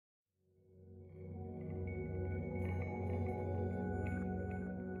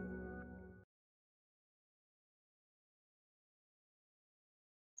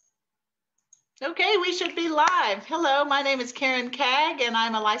Okay, we should be live. Hello, my name is Karen Caig, and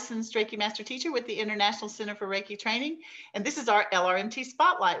I'm a licensed Reiki Master Teacher with the International Center for Reiki Training. And this is our LRMT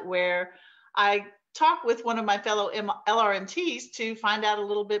Spotlight, where I talk with one of my fellow LRMTs to find out a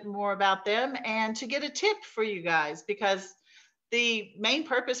little bit more about them and to get a tip for you guys, because the main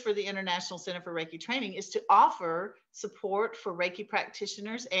purpose for the International Center for Reiki Training is to offer support for Reiki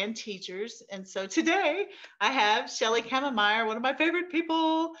practitioners and teachers. And so today I have Chellie Kammermeyer, one of my favorite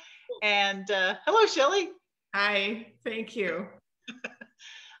people. And hello, Chellie. Hi, thank you.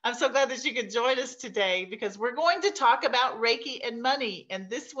 I'm so glad that you could join us today because we're going to talk about Reiki and money. And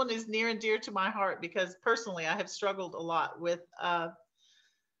this one is near and dear to my heart because personally I have struggled a lot with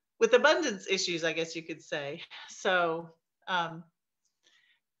abundance issues, I guess you could say. So,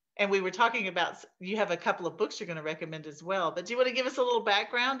 and we were talking about, you have a couple of books you're going to recommend as well, but do you want to give us a little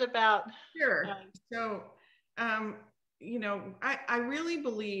background about? Sure. So, I really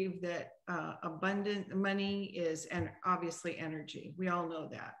believe that abundant money is, and obviously energy. We all know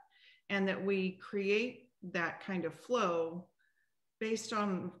that. And that we create that kind of flow based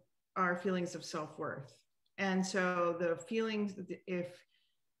on our feelings of self-worth. And so the feelings, if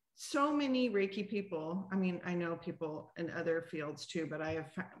so many Reiki people, I mean, I know people in other fields too, but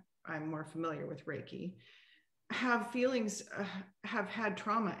I'm more familiar with Reiki, have feelings, have had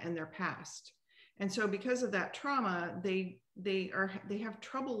trauma in their past. And so because of that trauma, they have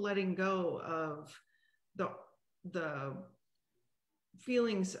trouble letting go of the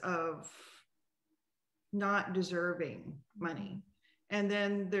feelings of not deserving money. And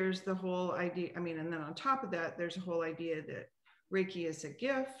then there's the whole idea, and then on top of that, there's a whole idea that Reiki is a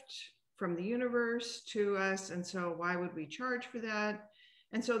gift from the universe to us. And so why would we charge for that?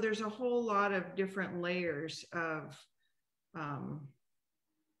 And so there's a whole lot of different layers of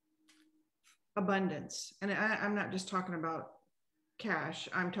abundance. And I'm not just talking about cash.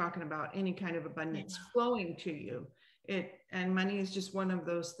 I'm talking about any kind of abundance flowing to you. And money is just one of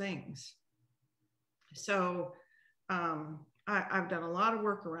those things. So I've done a lot of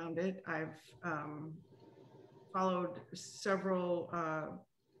work around it. I've followed several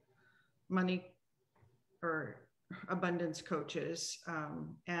money or abundance coaches, but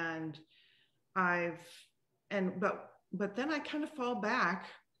then I kind of fall back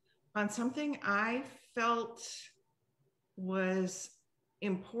on something I felt was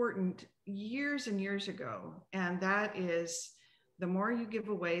important years and years ago, and that is the more you give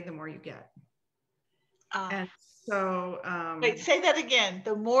away, the more you get. And so wait, say that again.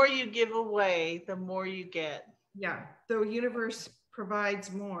 The more you give away, the more you get. Yeah, the universe provides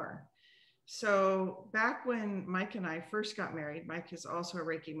more. So back when Mike and I first got married, Mike is also a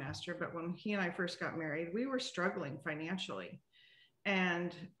Reiki master, but when he and I first got married, we were struggling financially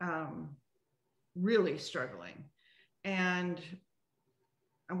and really struggling. And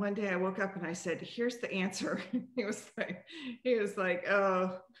one day I woke up and I said, here's the answer. He was like,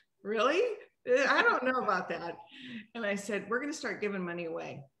 oh, really? I don't know about that. And I said, we're going to start giving money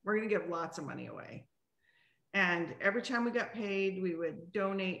away. We're going to give lots of money away. And every time we got paid, we would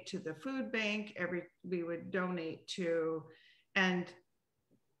donate to the food bank. We would donate to, and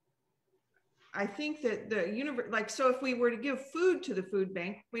I think that the universe, so if we were to give food to the food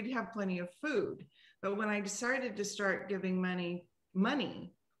bank, we'd have plenty of food. But when I decided to start giving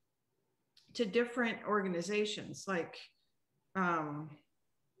money to different organizations, like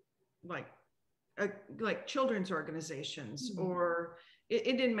children's organizations, or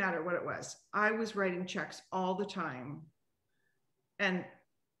it didn't matter what it was. I was writing checks all the time. And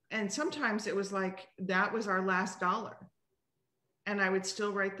sometimes it was like, that was our last dollar. And I would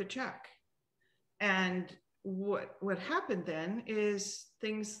still write the check. And what happened then is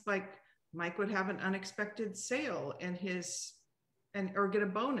things like Mike would have an unexpected sale or get a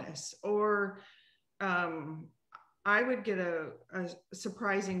bonus, or I would get a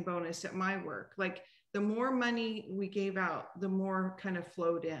surprising bonus at my work. Like, the more money we gave out, the more kind of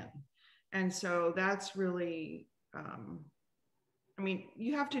flowed in. And so that's really,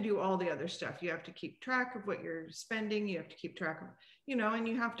 you have to do all the other stuff. You have to keep track of what you're spending. You have to keep track of, and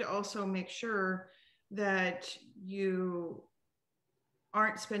you have to also make sure that you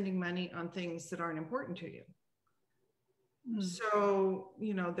aren't spending money on things that aren't important to you. So,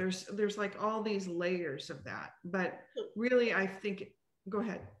 there's like all these layers of that, but really, I think, go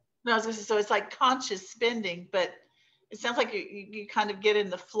ahead. No, I was going to say, so it's like conscious spending, but it sounds like you kind of get in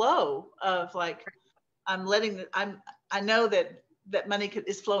the flow of like, I know that money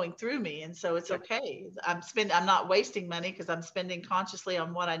is flowing through me. And so it's okay. I'm not wasting money because I'm spending consciously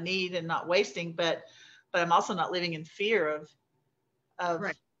on what I need and not wasting, but I'm also not living in fear of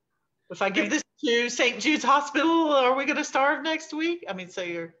right. If I give this to St. Jude's Hospital, are we going to starve next week? So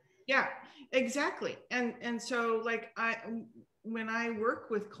you're. Yeah. Exactly. And so like when I work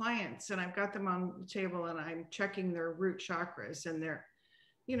with clients and I've got them on the table and I'm checking their root chakras and they're,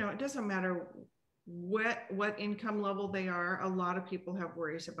 it doesn't matter what income level they are. A lot of people have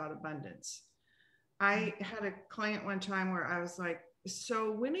worries about abundance. I had a client one time where I was like,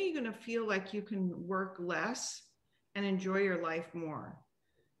 so when are you going to feel like you can work less and enjoy your life more?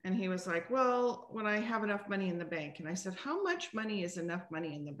 And he was like, well, when I have enough money in the bank. And I said, how much money is enough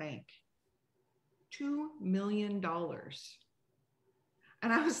money in the bank? $2 million.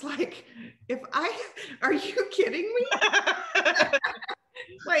 And I was like, are you kidding me?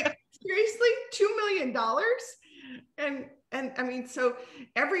 Like, seriously, $2 million? And I mean, so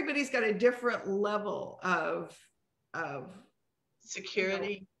everybody's got a different level of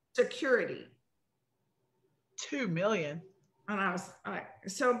security. Security. 2 million. And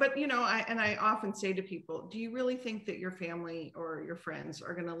but I often say to people, do you really think that your family or your friends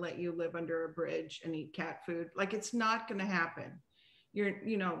are going to let you live under a bridge and eat cat food? Like, it's not going to happen.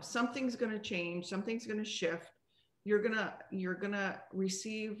 Something's going to change. Something's going to shift. You're going to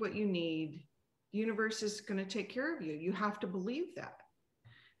receive what you need. The universe is going to take care of you. You have to believe that.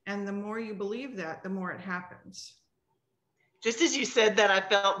 And the more you believe that, the more it happens. Just as you said that, I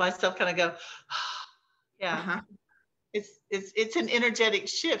felt myself kind of go, yeah. Uh-huh. It's an energetic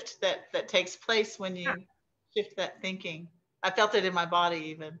shift that takes place when you shift that thinking. I felt it in my body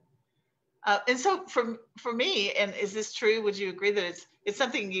even. And so for me, and is this true? Would you agree that it's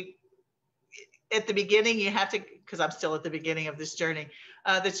something you, at the beginning, you have to, because I'm still at the beginning of this journey,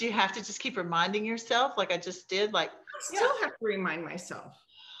 that you have to just keep reminding yourself, like I just did, like I still have to remind myself.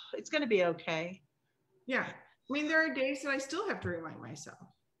 It's going to be okay. Yeah. I mean, there are days that I still have to remind myself.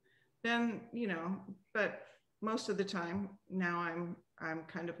 Then, but most of the time now I'm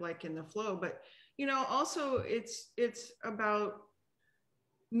kind of like in the flow, but also it's about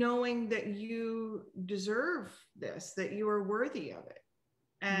knowing that you deserve this, that you are worthy of it.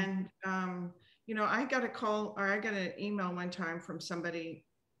 And I got a call, or I got an email one time from somebody.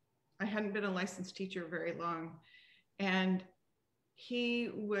 I hadn't been a licensed teacher very long, and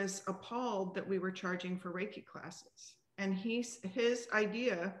he was appalled that we were charging for Reiki classes. And his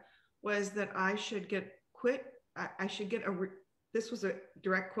idea was that I should get this was a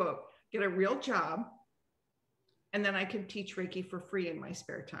direct quote, get a real job, and then I could teach Reiki for free in my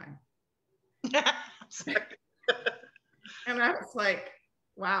spare time. And I was like,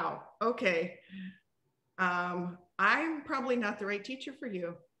 wow, okay. I'm probably not the right teacher for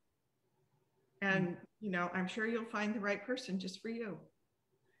you. And, I'm sure you'll find the right person just for you.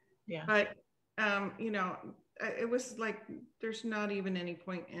 Yeah. But, it was like, there's not even any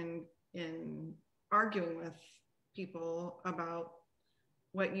point in arguing with people about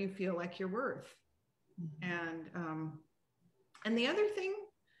what you feel like you're worth. And the other thing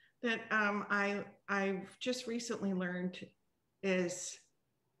that I've just recently learned is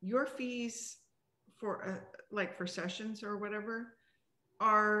your fees for for sessions or whatever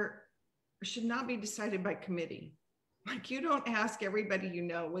should not be decided by committee. Like, you don't ask everybody,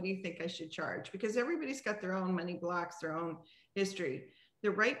 what do you think I should charge? Because everybody's got their own money blocks, their own history.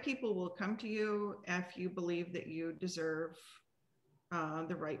 The right people will come to you if you believe that you deserve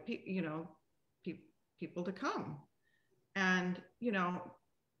the right people to come. And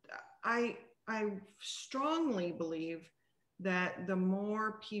I strongly believe that the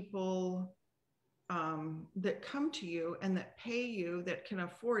more people that come to you and that pay you, that can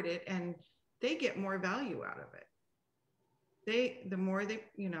afford it, and they get more value out of it. The more they,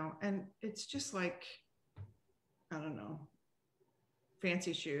 and it's just like, I don't know,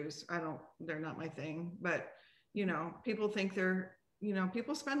 fancy shoes. They're not my thing, but people think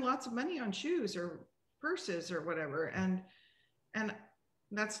people spend lots of money on shoes or purses or whatever. And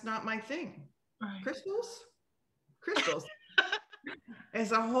that's not my thing. Right. Crystals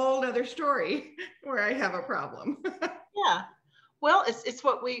is a whole other story where I have a problem. Yeah. Well, it's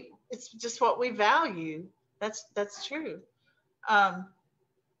just what we value. That's true.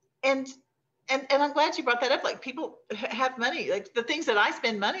 And I'm glad you brought that up. Like, people have money, like the things that I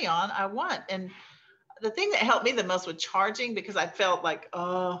spend money on, I want. And the thing that helped me the most with charging, because I felt like,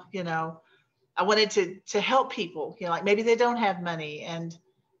 I wanted to help people, like maybe they don't have money. And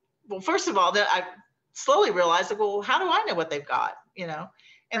well, first of all, then I slowly realized, like, well, how do I know what they've got? And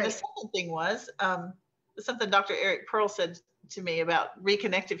right. The second thing was something Dr. Eric Pearl said to me about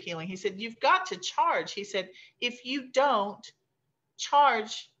reconnective healing. He said, you've got to charge. He said, if you don't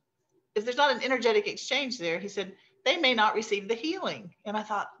charge, if there's not an energetic exchange there, he said, they may not receive the healing. And I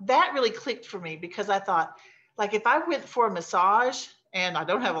thought that really clicked for me, because I thought, like, if I went for a massage, and I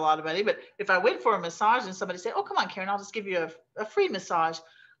don't have a lot of money, but if I went for a massage and somebody said, oh, come on, Karen, I'll just give you a free massage,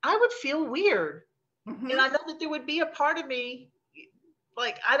 I would feel weird. Mm-hmm. And I know that there would be a part of me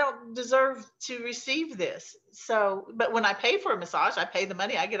like, I don't deserve to receive this. So, but when I pay for a massage, I pay the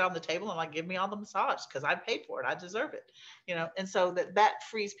money, I get on the table and like, give me all the massage because I paid for it. I deserve it, you know? And so that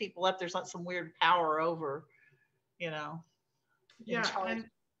frees people up. There's not some weird power over, you know, in Yeah. charge.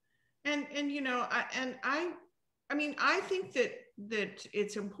 And, you know, I mean, I think that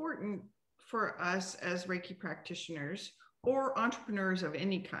it's important for us as Reiki practitioners or entrepreneurs of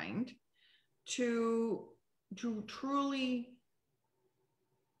any kind to truly,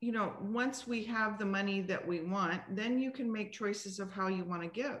 you know, once we have the money that we want, then you can make choices of how you want to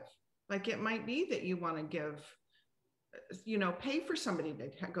give. Like it might be that you want to give, you know, pay for somebody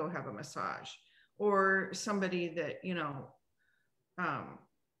to go have a massage, or somebody that, you know,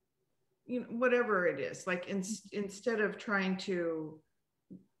 whatever it is, like instead of trying to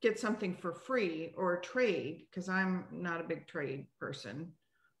get something for free or trade, because I'm not a big trade person,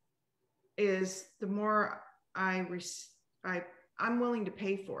 is the more I'm willing to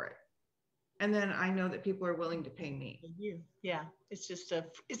pay for it. And then I know that people are willing to pay me. Yeah. It's just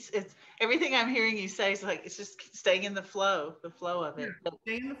it's everything I'm hearing you say is like, it's just staying in the flow of it. Yeah,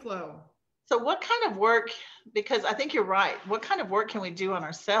 stay in the flow. So what kind of work, because I think you're right, what kind of work can we do on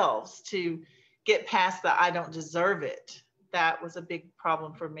ourselves to get past the I don't deserve it? That was a big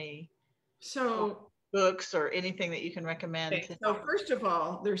problem for me. So books or anything that you can recommend. Okay, so first of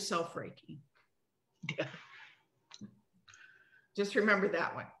all, there's self-Reiki. Yeah. Just remember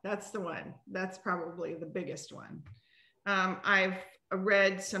that one. That's the one. That's probably the biggest one. I've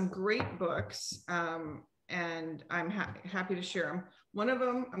read some great books, and I'm happy to share them. One of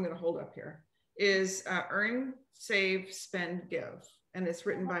them, I'm going to hold up here, is Earn, Save, Spend, Give. And it's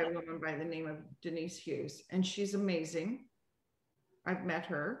written by a woman by the name of Denise Hughes. And she's amazing. I've met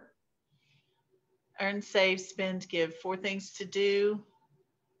her. Earn, Save, Spend, Give. 4 things to do.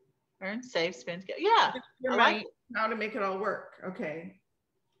 Earn, save, spend, give. Yeah. Your money, like how to make it all work. Okay.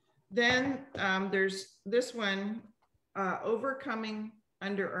 Then there's this one, Overcoming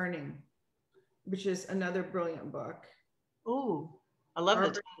Under Earning, which is another brilliant book. Ooh, I love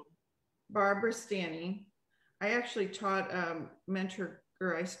it. Barbara Stanny. I actually taught I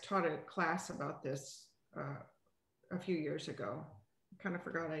taught a class about this a few years ago. I kind of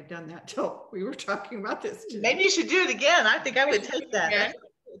forgot I'd done that till we were talking about this today. Maybe you should do it again. I think I would take that. Okay.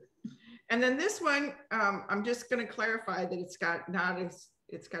 And then this one, I'm just going to clarify that it's got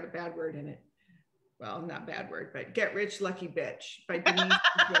a bad word in it. Well, not bad word, but Get Rich Lucky Bitch by Denise.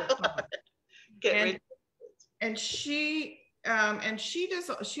 And she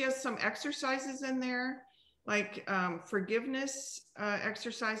has some exercises in there, like forgiveness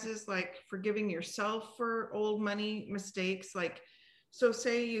exercises, like forgiving yourself for old money mistakes. Like, so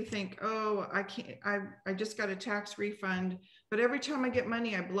say you think, oh, I just got a tax refund, but every time I get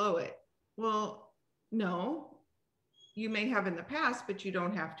money, I blow it. Well, no, you may have in the past, but you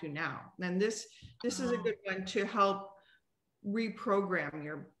don't have to now. And this is a good one to help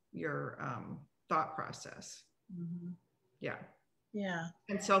reprogram your thought process. Mm-hmm. Yeah. Yeah.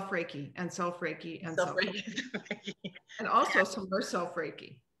 And self-Reiki and and also some more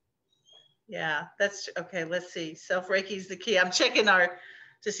self-Reiki. Yeah, that's okay. Let's see. Self-Reiki is the key. I'm checking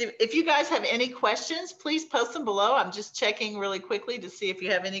to see if you guys have any questions, please post them below. I'm just checking really quickly to see if you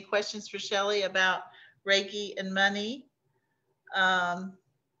have any questions for Chellie about Reiki and money. Oh,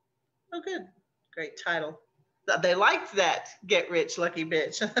 good. Great title. They liked that. Get Rich Lucky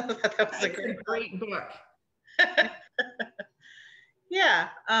Bitch. That was a great book. Yeah.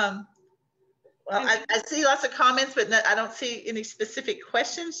 Well, I see lots of comments, but I don't see any specific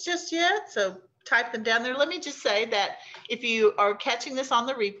questions just yet. So type them down there. Let me just say that if you are catching this on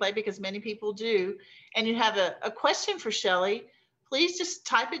the replay, because many people do, and you have a question for Chellie, please just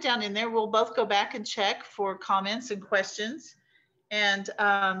type it down in there. We'll both go back and check for comments and questions. And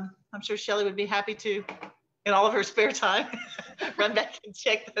I'm sure Chellie would be happy to, in all of her spare time, run back and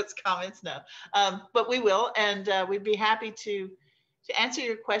check those comments. No, but we will, and we'd be happy to answer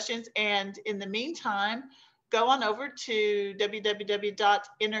your questions. And in the meantime, go on over to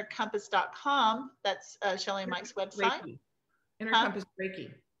www.innercompass.com. That's Chellie and Mike's website. Reiki. Innercompass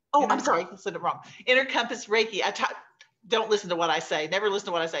Reiki. Oh, I'm sorry, I said it wrong. Innercompass Reiki. Don't listen to what I say. Never listen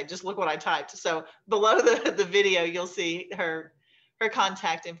to what I say. Just look what I typed. So below the video, you'll see her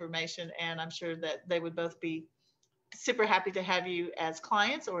contact information, and I'm sure that they would both be super happy to have you as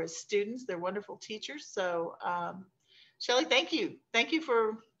clients or as students. They're wonderful teachers. So Chellie, thank you. Thank you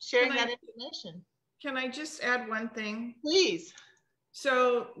for sharing that information. Can I just add one thing? Please.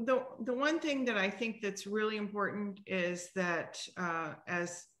 So the one thing that I think that's really important is that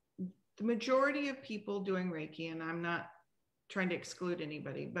as the majority of people doing Reiki, and I'm not trying to exclude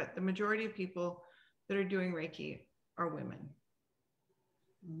anybody, but the majority of people that are doing Reiki are women.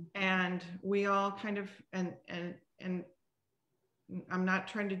 And we all kind of, and I'm not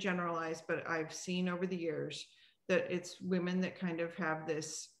trying to generalize, but I've seen over the years that it's women that kind of have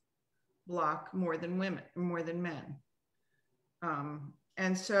this block more than men.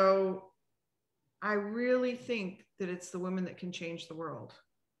 And so I really think that it's the women that can change the world.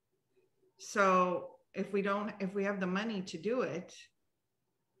 So if we have the money to do it,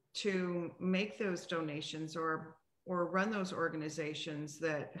 to make those donations or run those organizations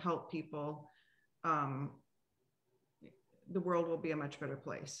that help people, the world will be a much better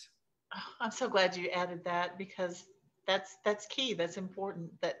place. I'm so glad you added that, because that's key. That's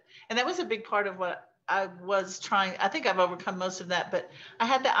important. And that was a big part of what I was trying. I think I've overcome most of that, but I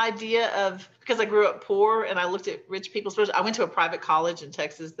had the idea of, because I grew up poor and I looked at rich people's, I went to a private college in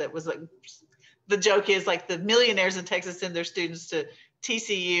Texas that was like, the joke is like the millionaires in Texas send their students to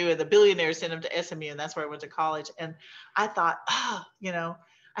TCU and the billionaires send them to SMU. And that's where I went to college. And I thought, I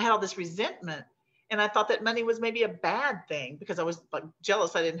had all this resentment. And I thought that money was maybe a bad thing because I was like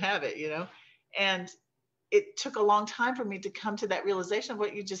jealous I didn't have it, And it took a long time for me to come to that realization of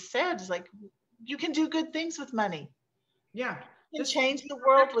what you just said. Is like, you can do good things with money. Yeah. You can change the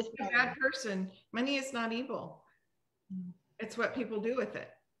world with money. A bad person. Money is not evil. It's what people do with it.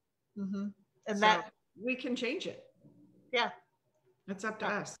 Mm-hmm. And so that we can change it. Yeah. It's up to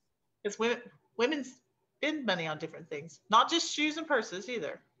us. Because women spend money on different things, not just shoes and purses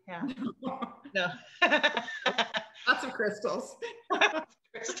either. Yeah. No. Lots of crystals.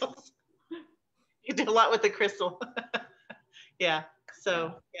 Crystals. You do a lot with the crystal. Yeah.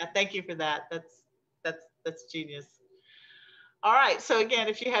 So yeah, thank you for that. That's genius. All right. So again,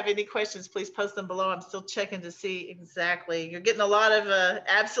 if you have any questions, please post them below. I'm still checking to see exactly. You're getting a lot of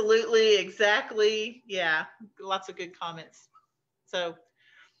absolutely, exactly. Yeah. Lots of good comments. So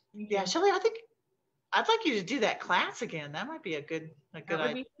yeah, Chellie, I think I'd like you to do that class again. That might be a good idea. That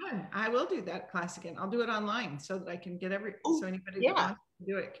would be fun. I will do that class again. I'll do it online so that I can get so anybody that wants to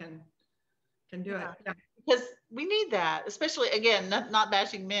do it can do it. Yeah. Because we need that, especially again, not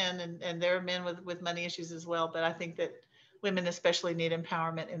bashing men, and there are men with money issues as well, but I think that women especially need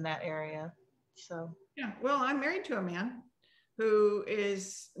empowerment in that area. So yeah, well, I'm married to a man who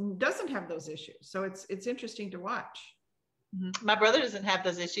doesn't have those issues, so it's interesting to watch. My brother doesn't have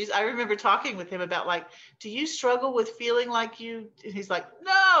those issues. I remember talking with him about, like, do you struggle with feeling like you? He's like,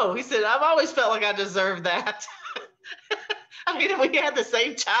 no. He said, I've always felt like I deserve that. I mean, we had the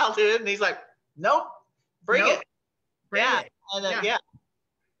same childhood, and he's like, nope, bring it. Yeah. And yeah.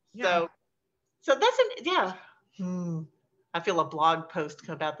 So that's I feel a blog post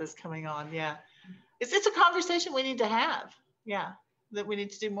about this coming on. Yeah. It's a conversation we need to have. Yeah. That we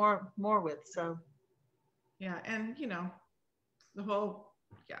need to do more with. So. Yeah. And, the whole,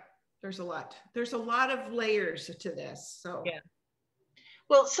 there's a lot of layers to this. So. Yeah.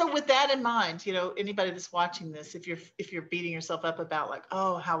 Well, so with that in mind, anybody that's watching this, if you're beating yourself up about like,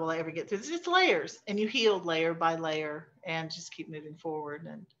 oh, how will I ever get through this? It's layers, and you heal layer by layer and just keep moving forward.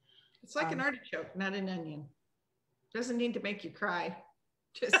 And it's like an artichoke, not an onion. Doesn't need to make you cry.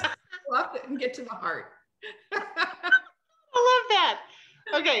 Just go up it and get to the heart. I love that.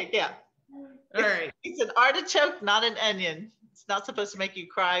 Okay, yeah. All right. It's an artichoke, not an onion. It's not supposed to make you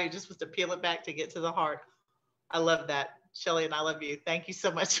cry. You're just supposed to peel it back to get to the heart. I love that. Chellie, and I love you. Thank you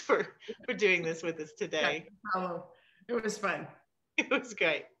so much for doing this with us today. Hello. It was fun. It was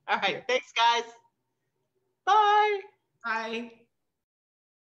great. All right. Thanks, guys. Bye. Bye.